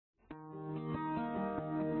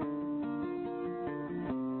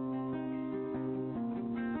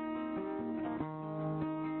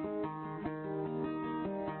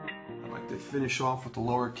finish off with the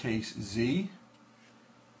lowercase z.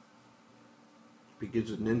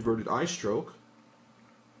 Begins with an inverted I stroke,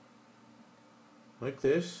 like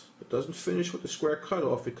this. It doesn't finish with the square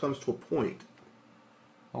cutoff, it comes to a point.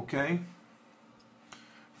 Okay?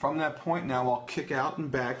 From that point now I'll kick out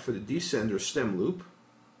and back for the descender stem loop,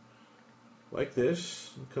 like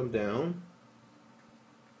this, and come down,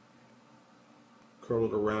 curl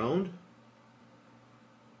it around,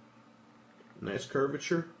 nice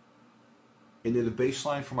curvature, into the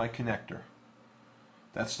baseline for my connector.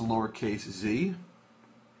 That's the lowercase z.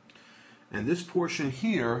 And this portion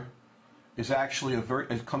here is actually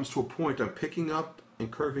it comes to a point. I'm picking up and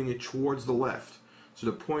curving it towards the left. So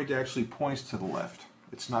the point actually points to the left.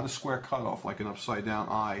 It's not a square cutoff like an upside down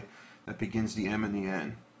I that begins the M and the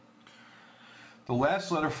N. The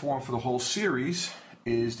last letter form for the whole series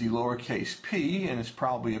is the lowercase p, and it's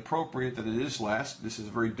probably appropriate that it is last. This is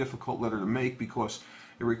a very difficult letter to make because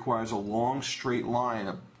it requires a long straight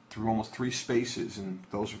line through almost 3 spaces, and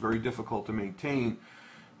those are very difficult to maintain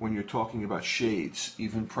when you're talking about shades,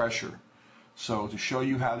 even pressure. So to show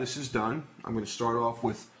you how this is done, I'm going to start off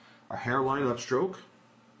with a hairline upstroke.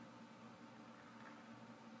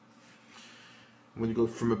 I'm going to go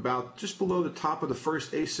from about just below the top of the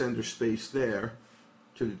first ascender space there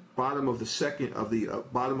to the bottom of the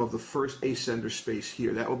bottom of the first ascender space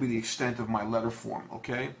here. That will be the extent of my letter form.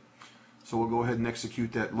 Okay, so we'll go ahead and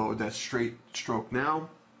execute that straight stroke now,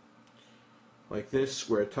 like this,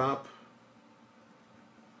 square top,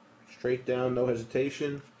 straight down, no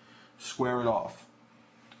hesitation, square it off.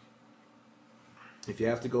 If you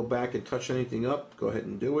have to go back and touch anything up, go ahead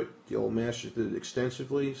and do it. The old master did it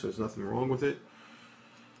extensively, so there's nothing wrong with it.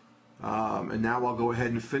 And now I'll go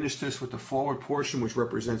ahead and finish this with the forward portion, which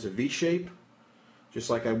represents a V shape, just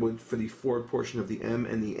like I would for the forward portion of the M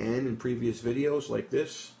and the N in previous videos, like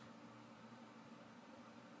this.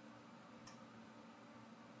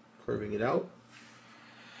 Curving it out.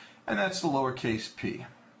 And that's the lowercase p.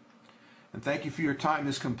 And thank you for your time.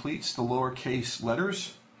 This completes the lowercase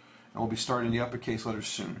letters, and we'll be starting the uppercase letters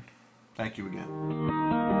soon. Thank you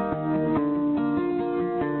again.